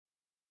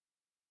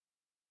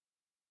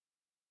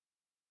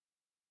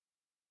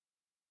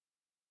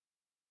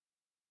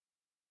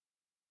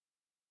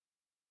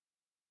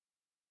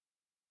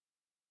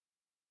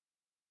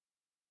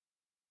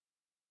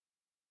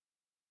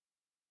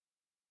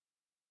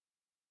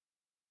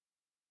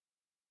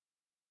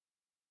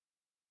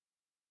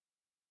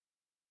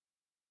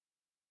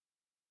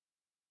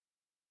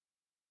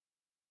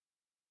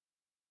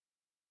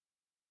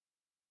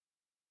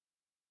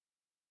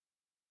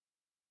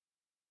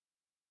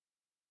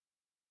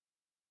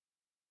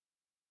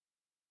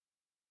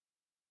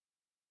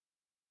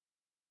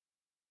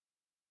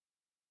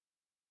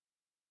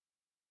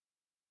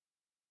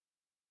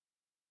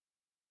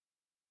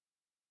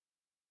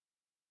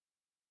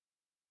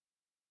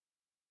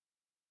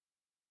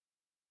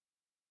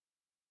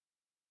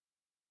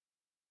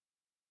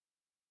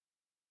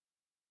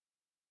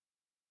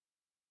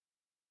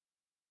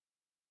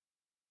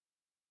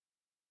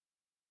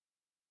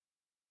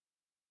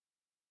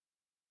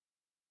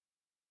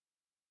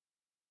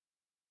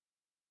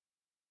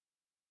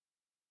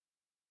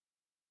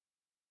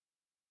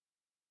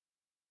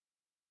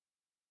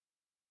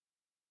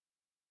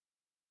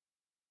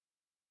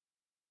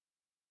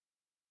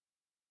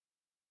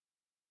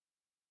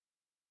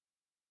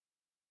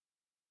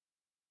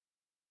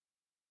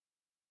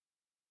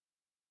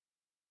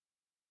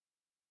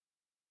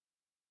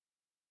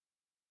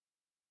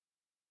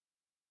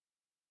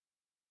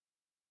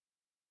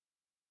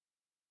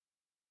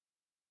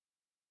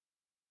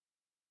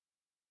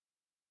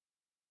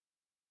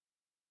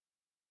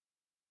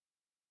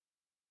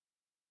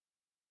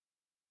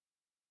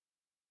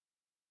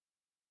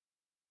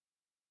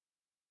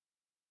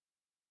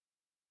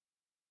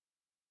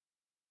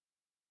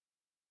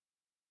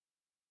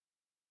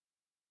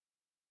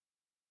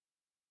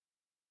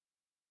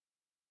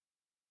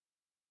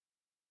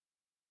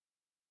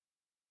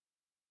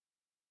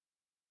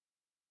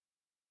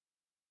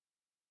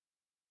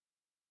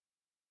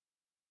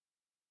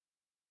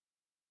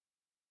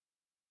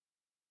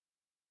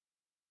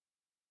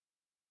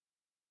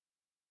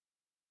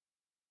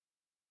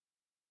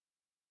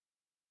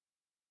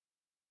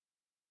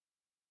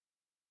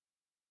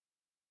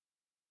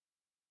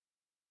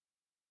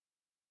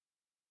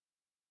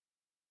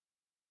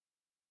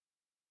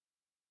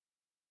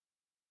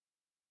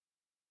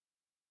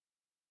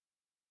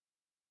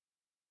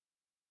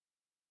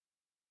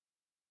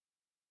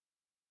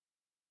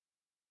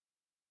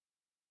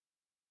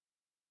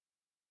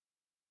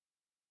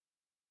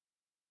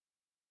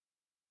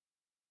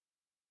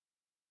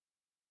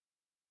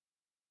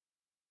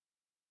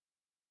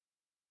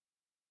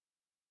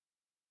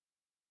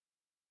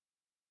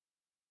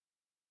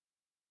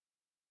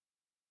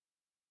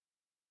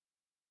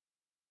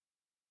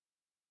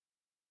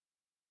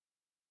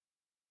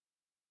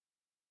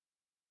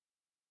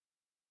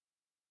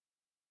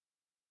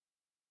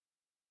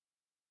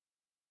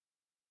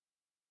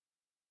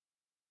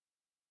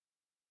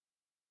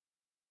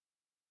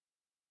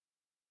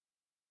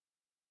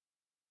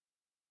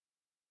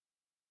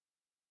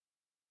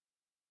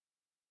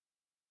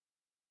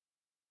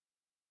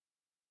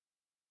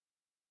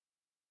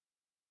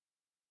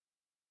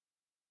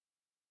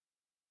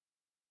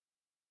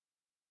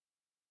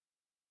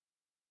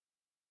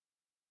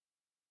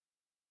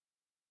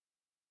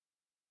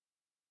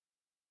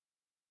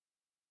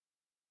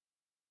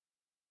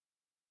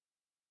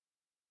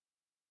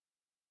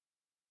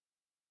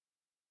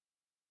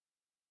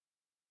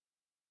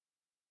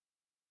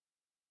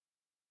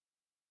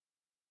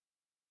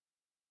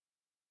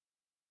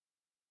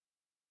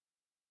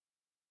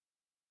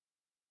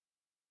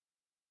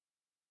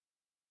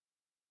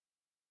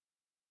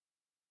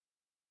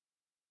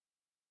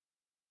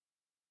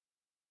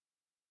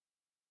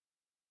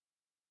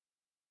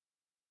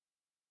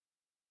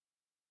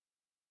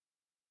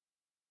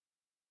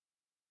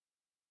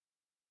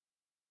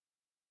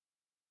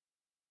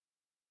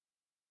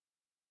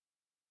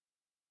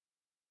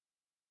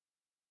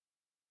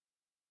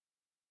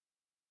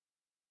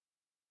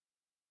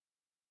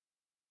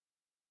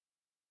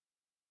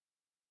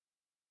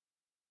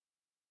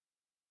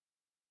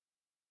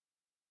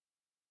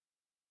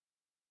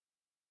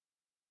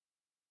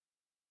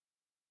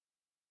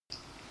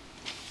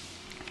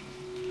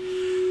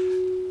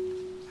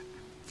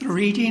The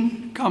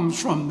reading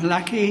comes from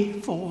Malachi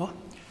 4,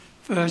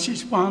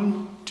 verses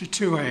 1 to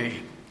 2a.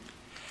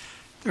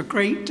 The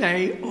great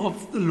day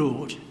of the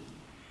Lord.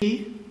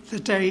 The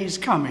day is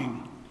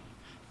coming,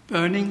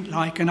 burning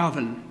like an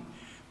oven,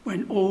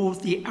 when all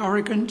the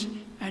arrogant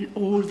and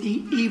all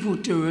the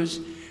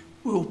evildoers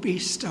will be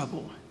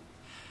stubble.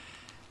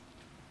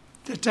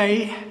 The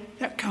day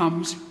that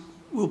comes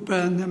will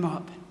burn them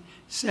up,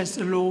 says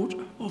the Lord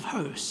of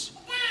hosts.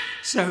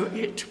 So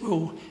it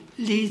will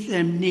leave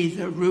them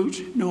neither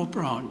root nor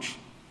branch.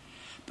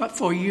 But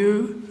for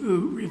you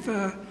who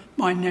revere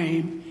my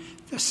name,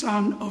 the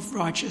Son of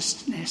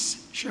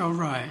Righteousness shall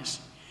rise,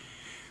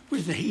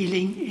 with the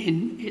healing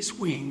in its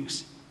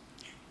wings.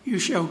 You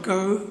shall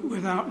go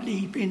without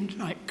leaping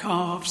like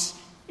calves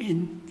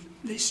in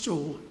the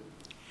stall.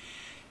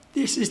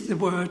 This is the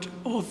word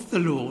of the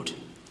Lord.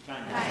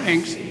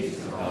 Thanks be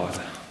to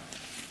God.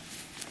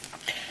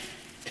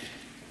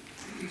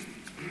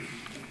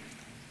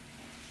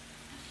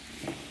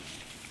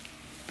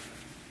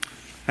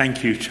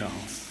 Thank you,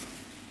 Charles.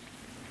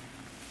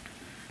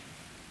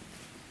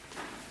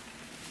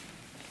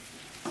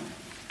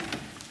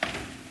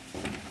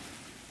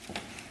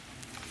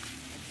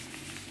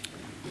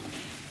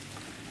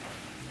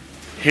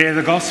 Hear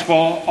the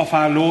gospel of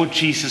our Lord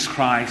Jesus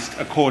Christ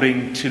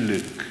according to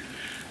Luke.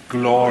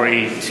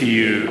 Glory to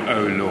you,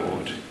 O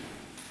Lord.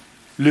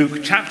 Luke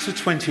chapter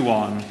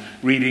 21,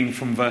 reading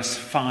from verse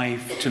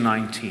 5 to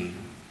 19.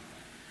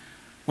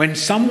 When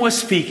some were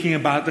speaking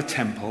about the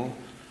temple,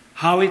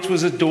 how it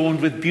was adorned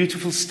with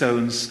beautiful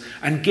stones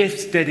and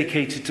gifts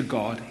dedicated to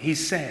God, he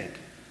said,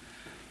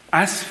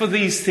 "As for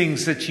these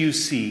things that you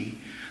see,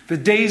 the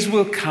days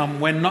will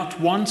come when not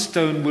one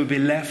stone will be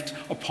left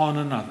upon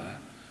another.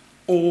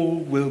 All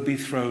will be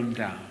thrown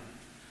down."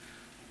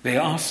 They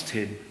asked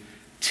him,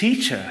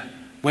 "Teacher,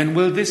 when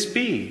will this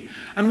be?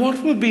 And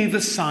what will be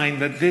the sign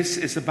that this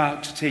is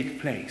about to take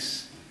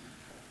place?"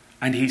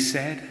 And he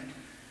said,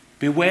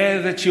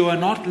 "Beware that you are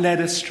not led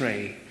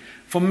astray.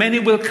 For many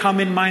will come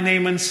in my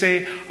name and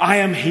say, 'I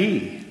am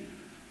he,'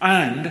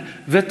 and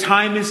 'the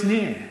time is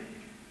near.'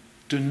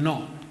 Do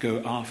not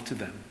go after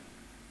them.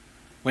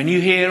 When you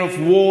hear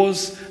of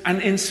wars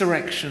and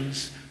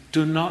insurrections,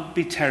 do not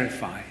be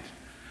terrified.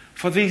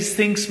 For these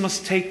things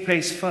must take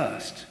place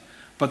first,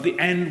 but the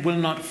end will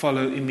not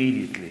follow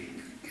immediately."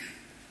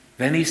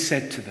 Then he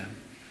said to them,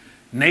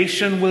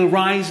 "Nation will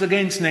rise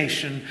against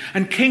nation,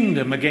 and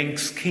kingdom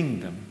against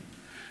kingdom.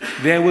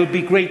 There will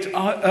be great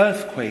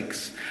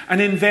earthquakes,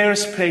 and in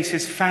various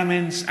places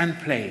famines and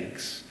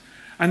plagues.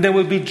 And there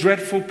will be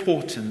dreadful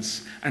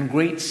portents and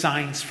great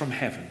signs from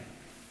heaven.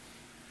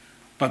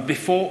 But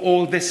before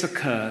all this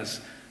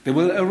occurs, they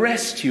will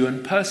arrest you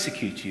and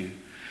persecute you.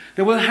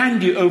 They will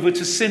hand you over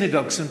to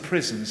synagogues and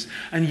prisons,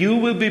 and you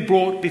will be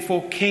brought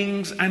before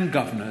kings and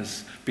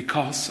governors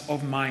because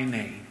of my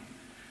name.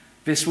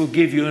 This will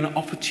give you an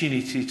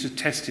opportunity to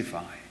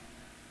testify.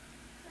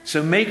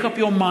 So make up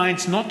your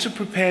minds not to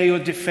prepare your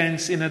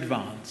defense in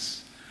advance.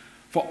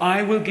 For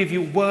I will give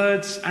you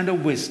words and a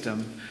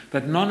wisdom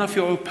that none of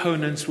your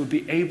opponents will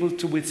be able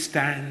to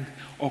withstand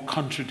or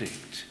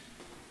contradict.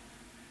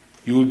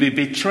 You will be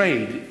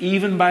betrayed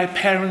even by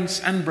parents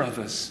and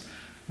brothers,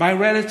 by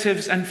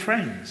relatives and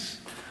friends,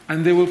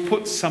 and they will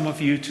put some of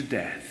you to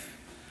death.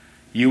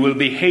 You will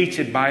be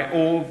hated by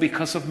all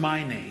because of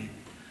my name,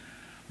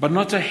 but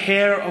not a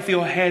hair of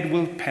your head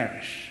will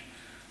perish.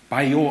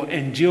 By your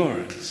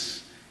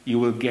endurance you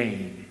will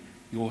gain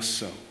your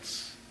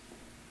souls."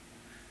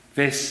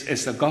 This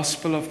is the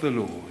gospel of the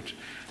Lord.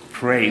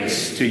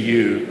 Praise to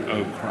you,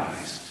 O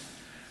Christ.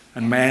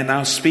 And may I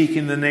now speak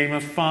in the name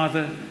of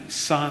Father,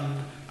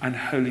 Son, and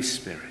Holy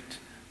Spirit.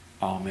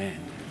 Amen.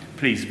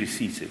 Please be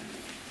seated.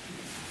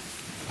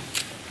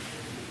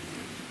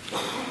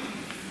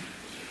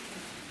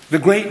 The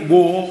Great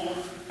War,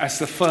 as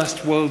the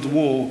First World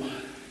War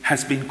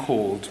has been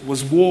called,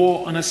 was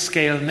war on a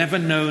scale never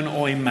known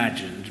or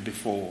imagined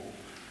before.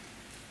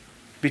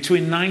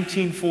 Between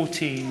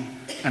 1914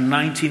 and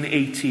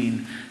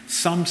 1918,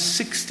 some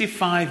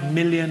 65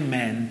 million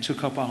men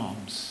took up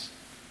arms.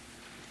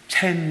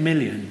 10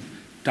 million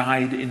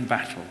died in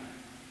battle.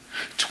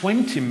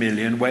 20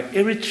 million were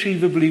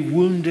irretrievably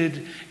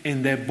wounded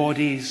in their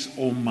bodies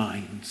or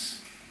minds.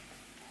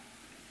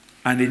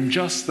 And in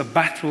just the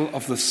Battle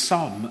of the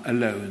Somme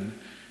alone,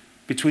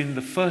 between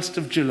the 1st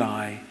of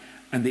July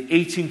and the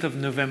 18th of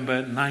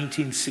November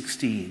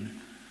 1916,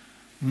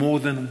 more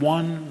than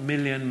 1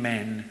 million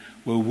men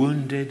were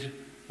wounded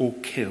or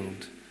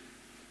killed,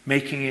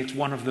 making it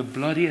one of the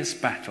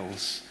bloodiest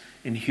battles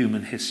in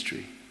human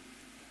history.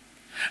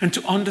 And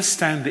to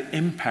understand the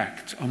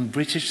impact on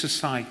British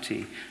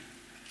society,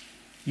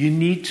 you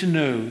need to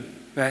know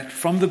that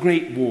from the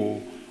Great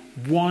War,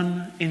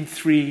 1 in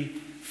 3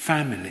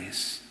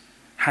 families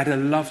had a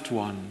loved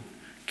one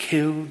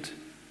killed,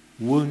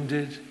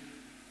 wounded,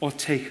 or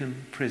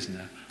taken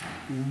prisoner.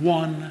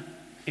 1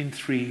 in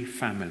 3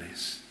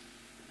 families.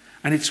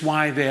 And it's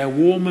why there are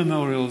war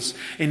memorials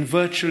in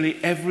virtually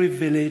every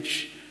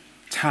village,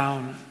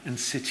 town, and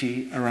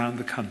city around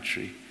the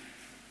country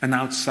and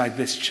outside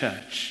this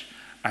church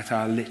at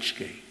our Lich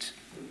Gate.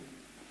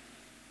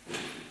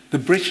 The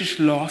British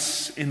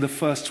loss in the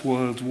First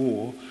World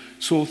War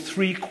saw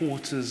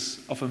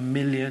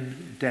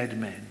 750,000 dead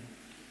men.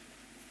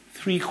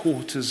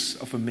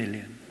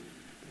 750,000.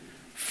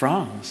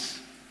 France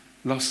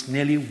lost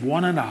nearly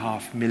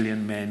 1.5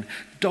 million men,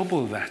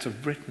 double that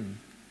of Britain.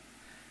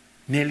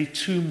 Nearly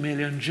 2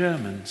 million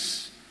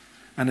Germans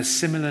and a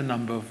similar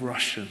number of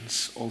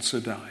Russians also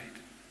died.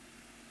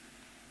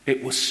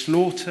 It was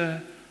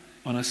slaughter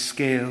on a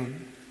scale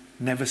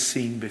never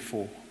seen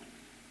before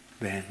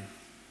then.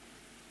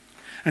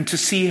 And to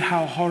see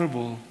how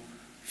horrible,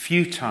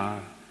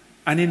 futile,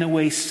 and in a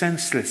way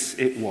senseless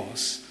it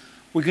was,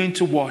 we're going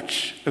to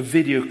watch a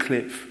video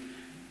clip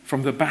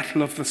from the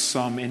Battle of the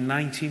Somme in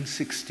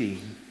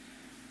 1916,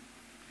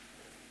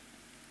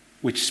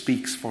 which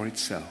speaks for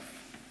itself.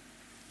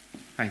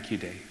 Thank you,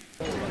 Dave.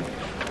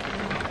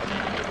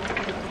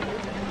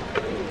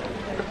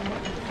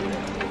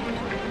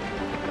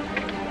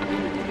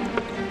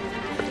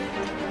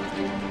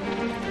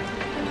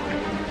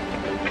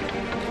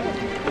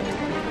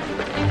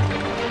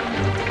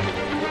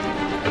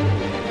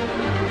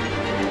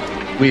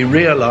 We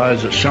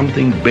realized that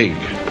something big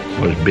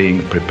was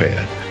being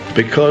prepared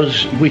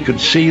because we could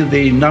see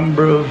the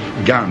number of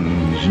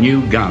guns,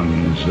 new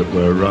guns that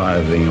were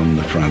arriving on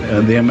the front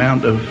and the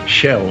amount of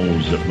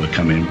shells that were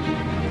coming.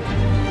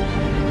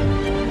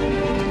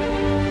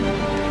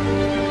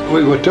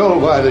 We were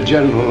told by the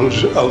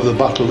generals of the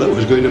battle that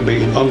was going to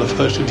be on the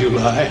 1st of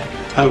July,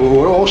 and we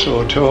were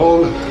also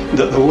told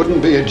that there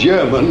wouldn't be a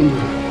German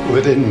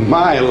within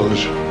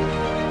miles.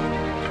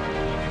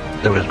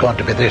 There was going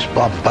to be this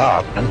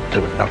bombardment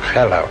that would knock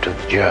hell out of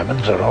the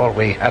Germans, and all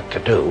we had to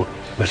do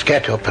was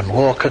get up and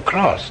walk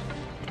across.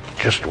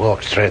 Just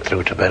walk straight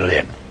through to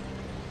Berlin.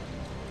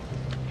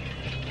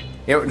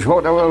 It was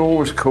what they were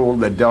always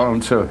called the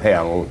dance of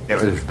hell.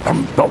 It was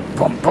bump, bump,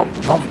 bump,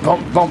 bump, bump,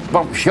 bump, bump,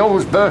 bump,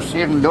 shells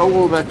bursting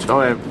all the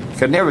time.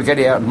 Could never get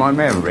it out of my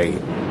memory.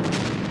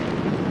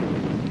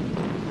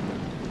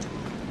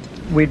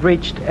 We'd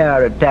reached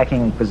our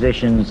attacking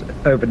positions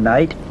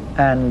overnight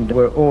and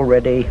were all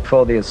ready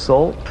for the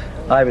assault.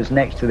 I was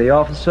next to the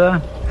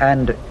officer,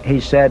 and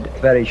he said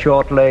very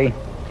shortly,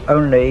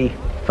 only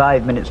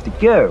 5 minutes to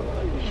go.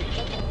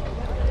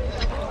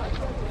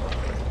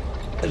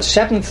 At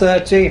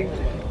 7:30,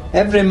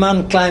 every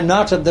man climbed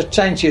out of the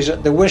trenches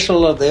at the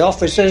whistle of the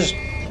officers,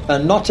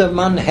 and not a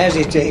man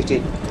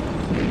hesitated.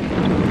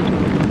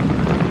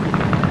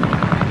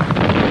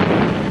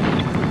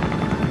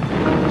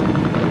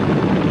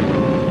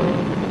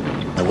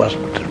 There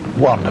wasn't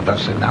one of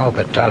us in our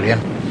battalion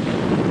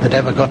that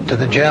ever got to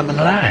the German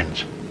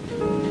lines.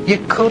 You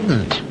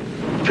couldn't.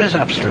 It was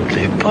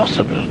absolutely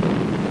impossible.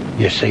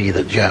 You see,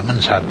 the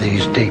Germans had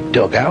these deep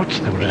dugouts.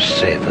 They were as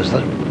safe as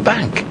the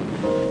bank.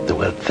 They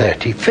were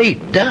 30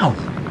 feet down.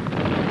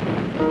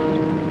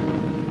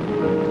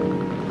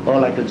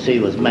 All I could see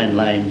was men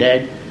lying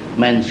dead,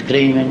 men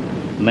screaming,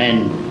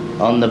 men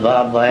on the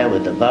barbed wire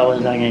with the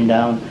bowels hanging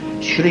down,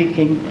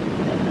 shrieking.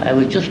 I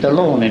was just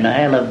alone in a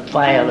hell of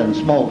fire and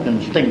smoke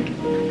and stink.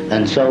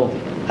 And so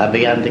I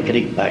began to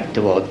creep back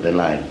towards the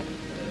line,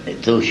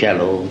 through shell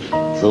holes,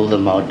 through the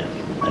mud,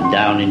 and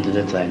down into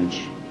the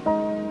trench.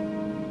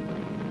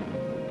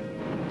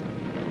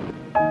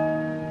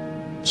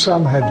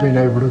 Some had been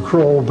able to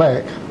crawl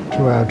back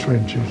to our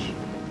trenches.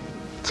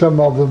 Some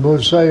of them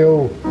would say,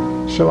 "Oh,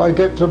 shall I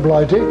get to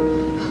Blighty?"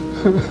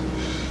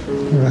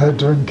 You had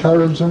to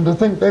encourage them to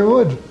think they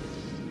would.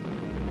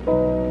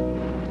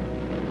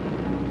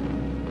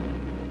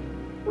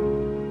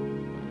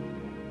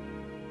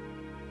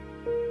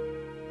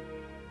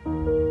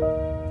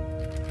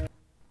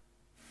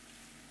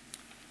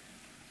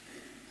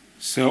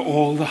 So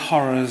all the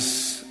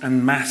horrors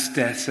and mass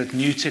deaths that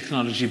new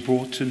technology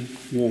brought to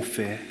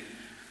warfare,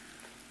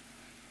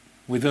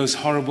 with those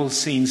horrible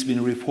scenes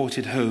being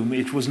reported home,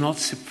 it was not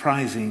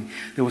surprising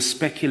there was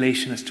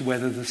speculation as to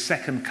whether the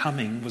second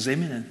coming was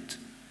imminent.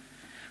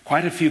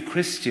 Quite a few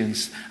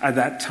Christians at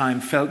that time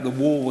felt the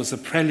war was a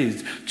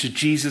prelude to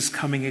Jesus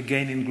coming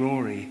again in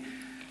glory,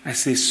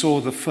 as they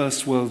saw the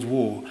First World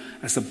War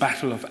as the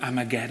Battle of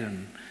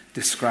Armageddon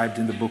described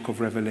in the book of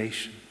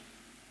Revelation.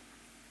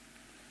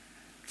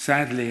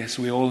 Sadly, as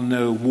we all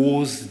know,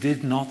 wars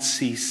did not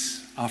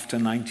cease after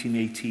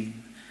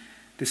 1918,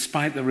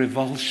 despite the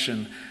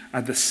revulsion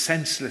at the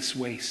senseless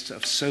waste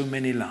of so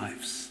many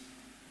lives.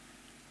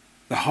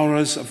 The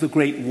horrors of the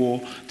Great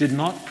War did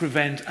not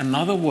prevent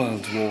another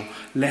world war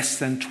less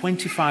than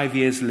 25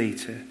 years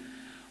later,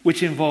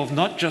 which involved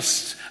not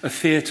just a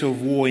theatre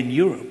of war in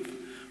Europe,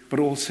 but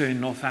also in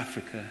North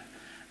Africa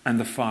and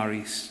the Far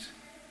East.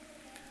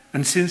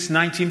 And since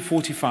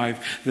 1945,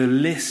 the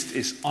list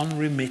is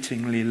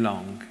unremittingly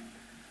long.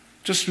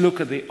 Just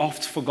look at the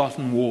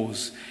oft-forgotten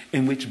wars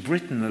in which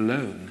Britain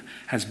alone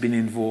has been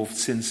involved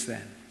since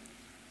then.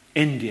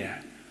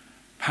 India,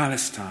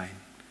 Palestine,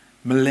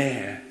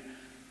 Malaya,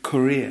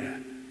 Korea,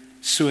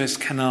 Suez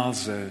Canal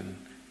Zone,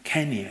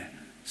 Kenya,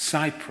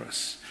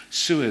 Cyprus,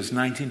 Suez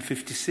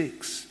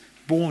 1956,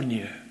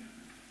 Borneo,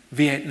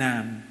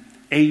 Vietnam,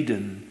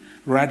 Aden,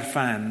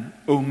 Radfan,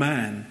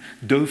 Oman,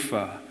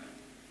 Dofa,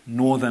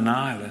 Northern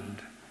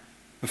Ireland,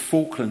 the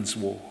Falklands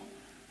War,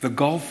 the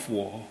Gulf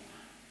War,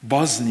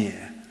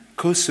 Bosnia,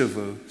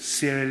 Kosovo,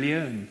 Sierra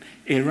Leone,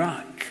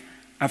 Iraq,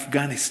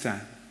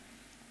 Afghanistan.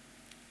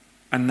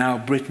 And now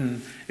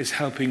Britain is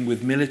helping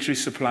with military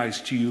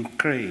supplies to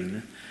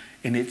Ukraine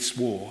in its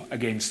war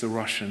against the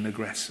Russian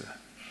aggressor.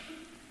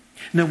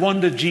 No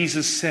wonder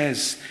Jesus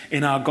says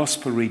in our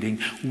gospel reading,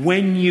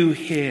 when you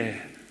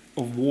hear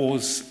of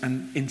wars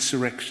and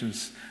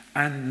insurrections,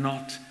 and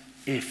not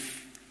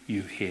if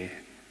you hear.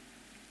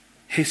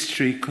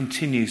 History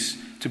continues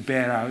to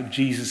bear out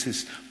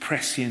Jesus'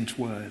 prescient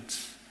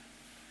words.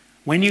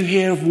 When you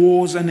hear of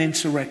wars and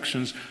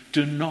insurrections,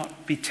 do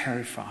not be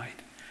terrified,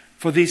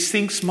 for these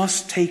things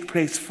must take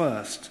place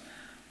first,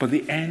 but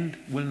the end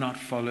will not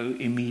follow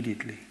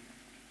immediately.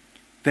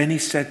 Then he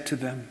said to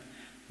them,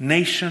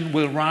 nation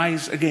will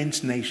rise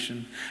against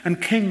nation,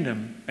 and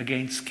kingdom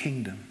against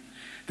kingdom.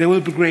 There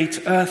will be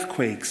great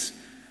earthquakes,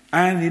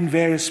 and in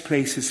various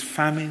places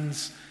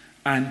famines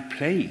and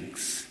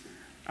plagues,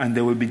 and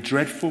there will be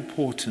dreadful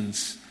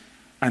portents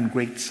and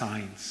great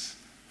signs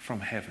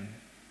from heaven.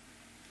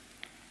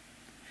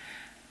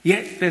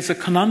 Yet there's a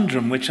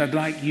conundrum which I'd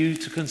like you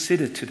to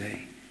consider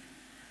today.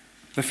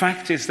 The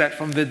fact is that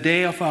from the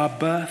day of our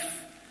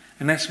birth,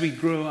 and as we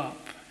grow up,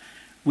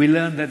 we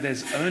learn that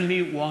there's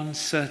only one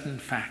certain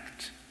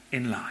fact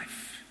in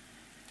life,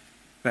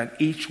 that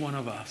each one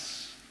of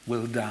us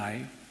will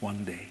die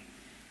one day.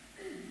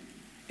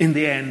 In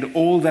the end,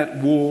 all that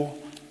war,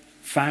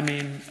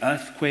 famine,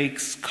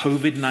 earthquakes,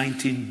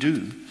 COVID-19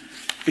 do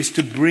is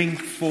to bring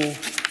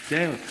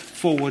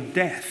forward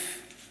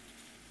death.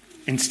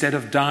 Instead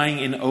of dying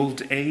in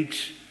old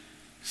age,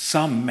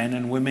 some men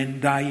and women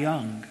die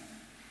young.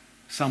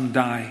 Some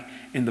die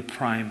in the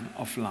prime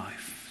of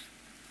life.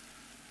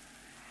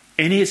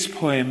 In his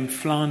poem,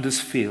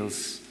 Flanders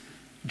Fields,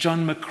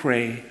 John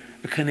McCrae,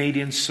 a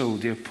Canadian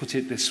soldier, put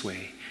it this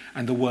way,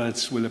 and the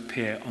words will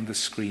appear on the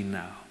screen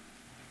now.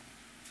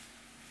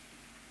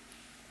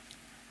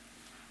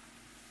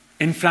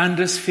 In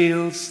Flanders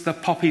Fields, the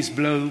poppies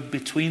blow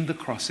between the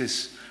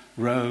crosses,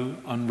 row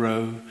on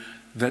row,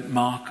 that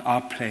mark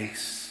our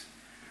place.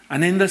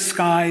 And in the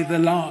sky, the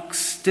larks,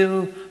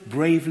 still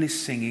bravely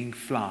singing,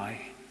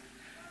 fly,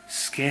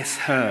 scarce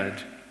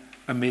heard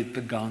amid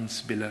the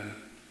guns below.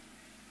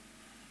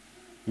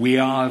 We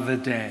are the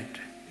dead.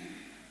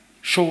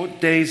 Short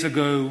days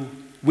ago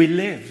we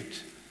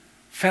lived,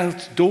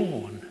 felt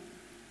dawn,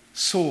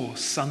 saw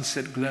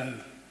sunset glow,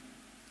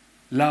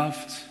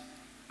 loved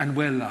and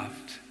were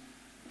loved,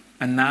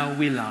 and now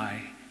we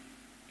lie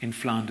in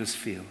Flanders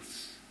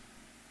Fields.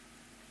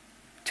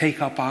 Take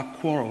up our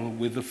quarrel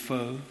with the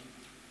foe.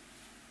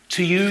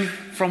 To you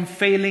from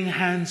failing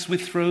hands we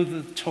throw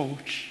the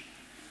torch.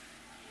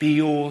 Be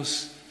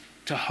yours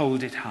to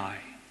hold it high.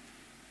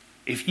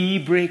 If ye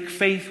break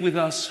faith with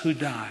us who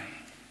die,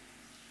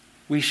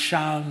 we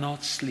shall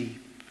not sleep,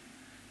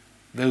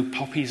 though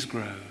poppies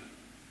grow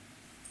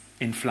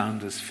in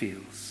Flanders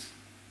Fields.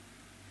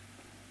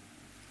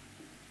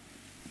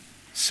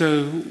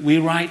 So we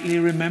rightly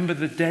remember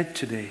the dead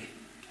today,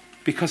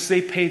 because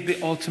they paid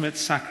the ultimate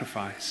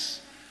sacrifice.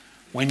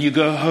 When you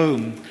go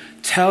home,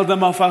 tell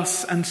them of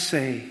us and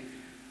say,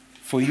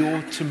 for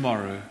your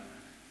tomorrow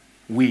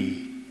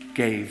we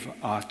gave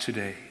our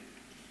today.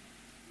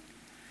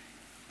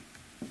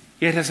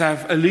 Yet, as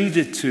I've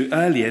alluded to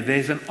earlier,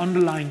 there's an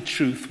underlying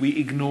truth we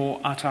ignore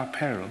at our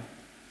peril.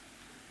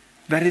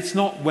 That it's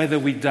not whether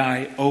we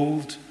die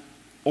old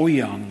or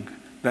young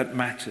that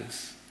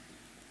matters.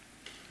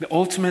 The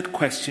ultimate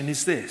question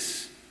is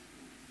this: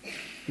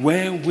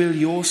 where will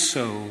your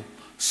soul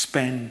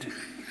spend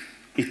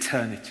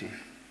eternity?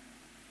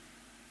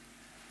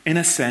 In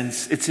a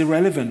sense, it's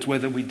irrelevant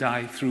whether we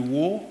die through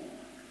war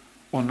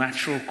or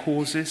natural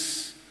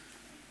causes,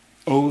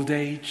 old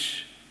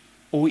age,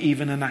 or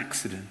even an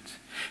accident.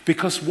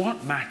 Because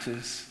what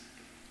matters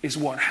is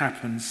what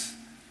happens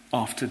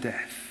after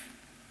death.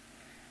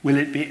 Will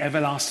it be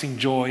everlasting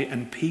joy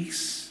and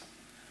peace,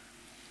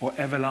 or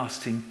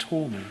everlasting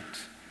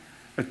torment?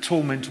 A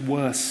torment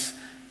worse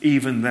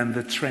even than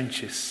the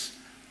trenches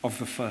of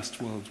the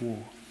First World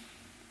War.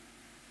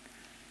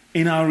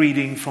 In our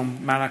reading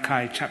from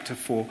Malachi chapter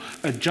 4,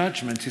 a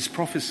judgment is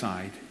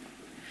prophesied.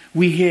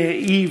 We hear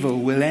evil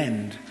will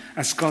end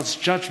as God's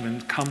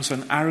judgment comes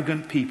on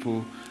arrogant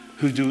people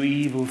who do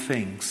evil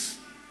things,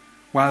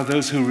 while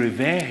those who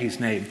revere his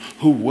name,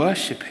 who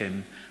worship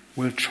him,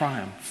 will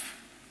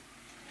triumph.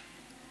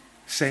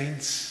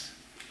 Saints,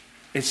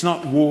 it's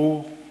not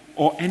war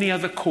or any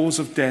other cause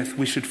of death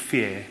we should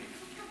fear,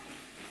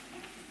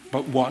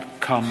 but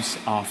what comes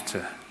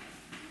after.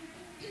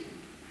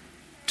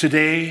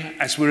 Today,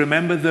 as we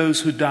remember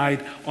those who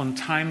died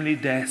untimely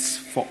deaths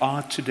for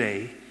our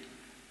today,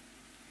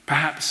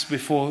 perhaps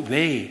before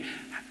they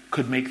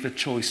could make the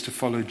choice to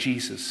follow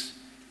Jesus,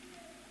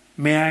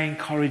 may I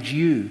encourage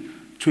you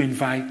to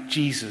invite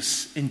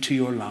Jesus into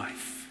your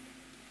life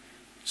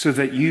so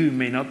that you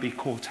may not be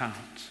caught out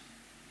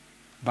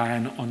by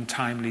an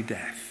untimely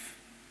death.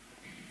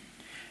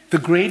 The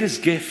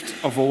greatest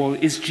gift of all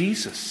is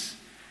Jesus,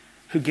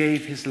 who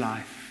gave his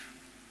life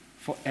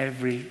for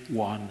every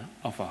one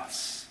of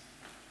us.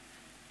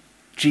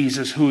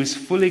 Jesus, who is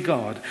fully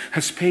God,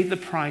 has paid the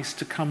price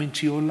to come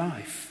into your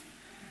life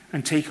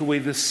and take away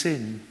the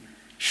sin,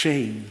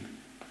 shame,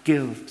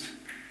 guilt,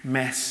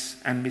 mess,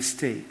 and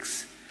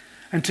mistakes.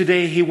 And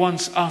today he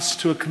wants us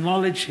to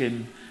acknowledge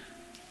him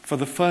for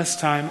the first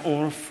time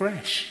or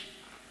afresh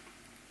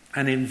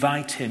and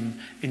invite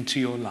him into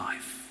your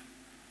life.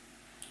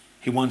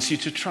 He wants you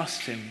to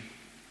trust him.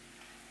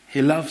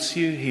 He loves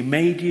you. He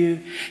made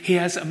you. He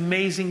has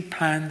amazing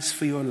plans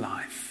for your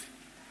life.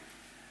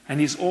 And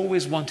he's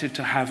always wanted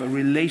to have a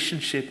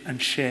relationship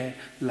and share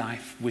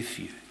life with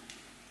you.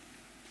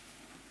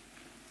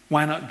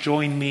 Why not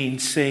join me in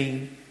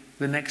saying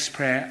the next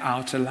prayer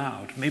out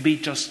aloud? Maybe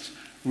just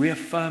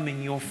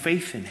reaffirming your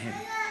faith in him.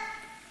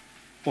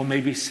 Or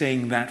maybe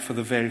saying that for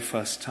the very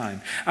first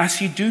time. As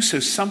you do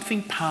so,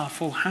 something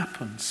powerful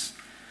happens.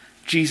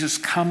 Jesus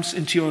comes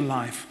into your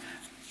life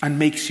and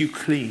makes you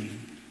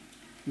clean,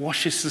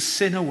 washes the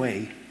sin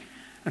away,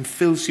 and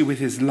fills you with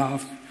his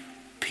love,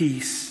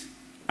 peace,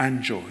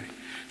 and joy.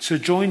 So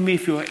join me,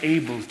 if you are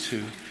able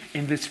to,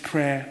 in this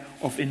prayer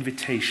of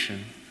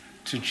invitation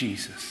to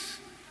Jesus.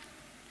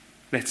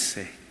 Let's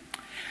say,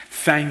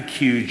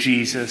 thank you,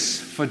 Jesus,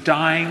 for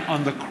dying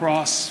on the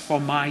cross for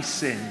my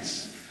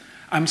sins.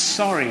 I'm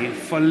sorry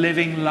for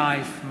living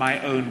life my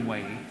own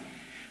way.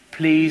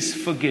 Please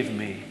forgive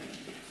me.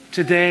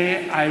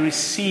 Today I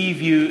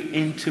receive you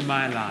into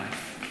my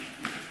life.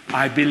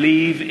 I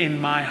believe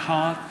in my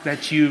heart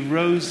that you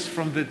rose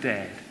from the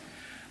dead,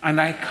 and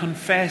I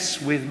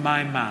confess with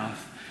my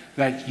mouth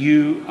that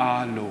you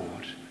are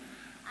Lord.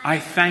 I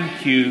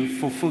thank you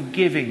for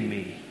forgiving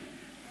me,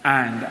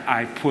 and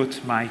I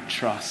put my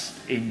trust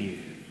in you.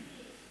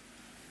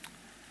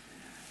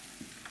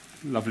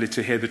 Lovely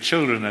to hear the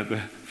children at the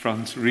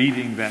front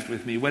reading that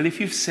with me. Well, if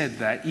you've said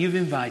that, you've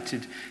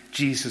invited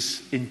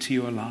Jesus into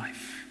your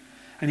life.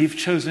 And you've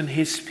chosen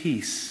his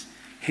peace,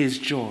 his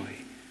joy,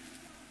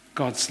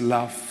 God's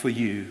love for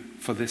you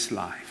for this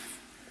life.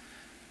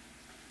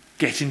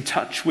 Get in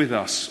touch with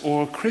us,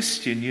 or a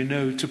Christian you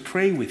know, to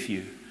pray with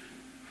you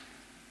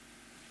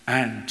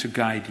and to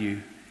guide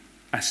you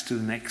as to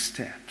the next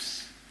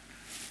steps.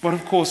 But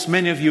of course,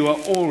 many of you are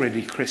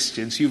already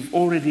Christians. You've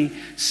already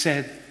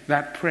said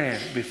that prayer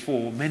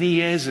before, many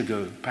years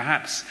ago,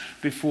 perhaps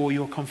before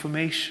your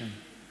confirmation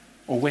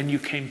or when you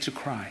came to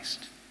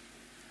Christ.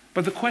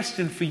 But the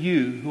question for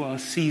you who are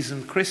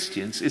seasoned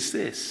Christians is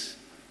this: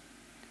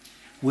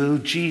 will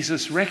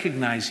Jesus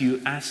recognize you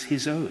as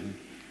his own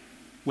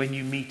when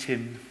you meet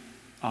him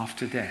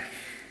after death?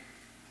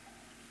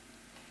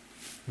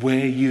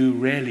 Were you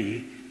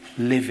really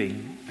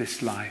living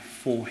this life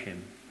for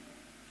him?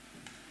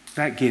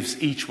 That gives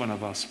each one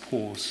of us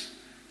pause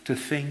to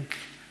think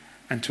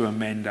and to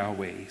amend our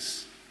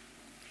ways.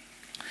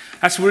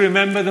 As we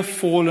remember the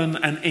fallen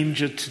and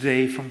injured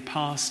today from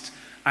past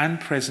and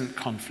present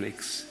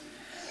conflicts,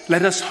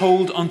 let us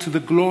hold on to the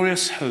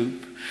glorious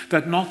hope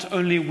that not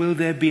only will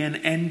there be an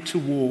end to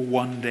war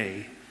one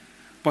day,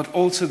 but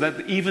also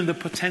that even the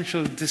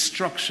potential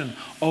destruction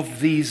of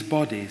these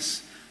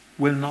bodies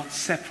will not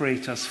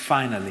separate us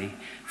finally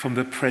from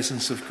the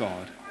presence of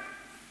God.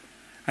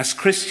 As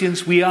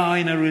Christians, we are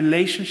in a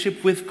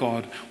relationship with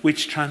God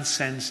which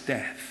transcends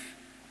death.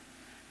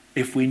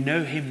 If we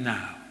know him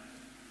now,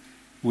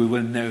 we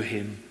will know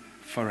him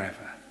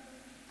forever.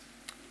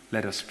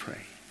 Let us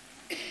pray.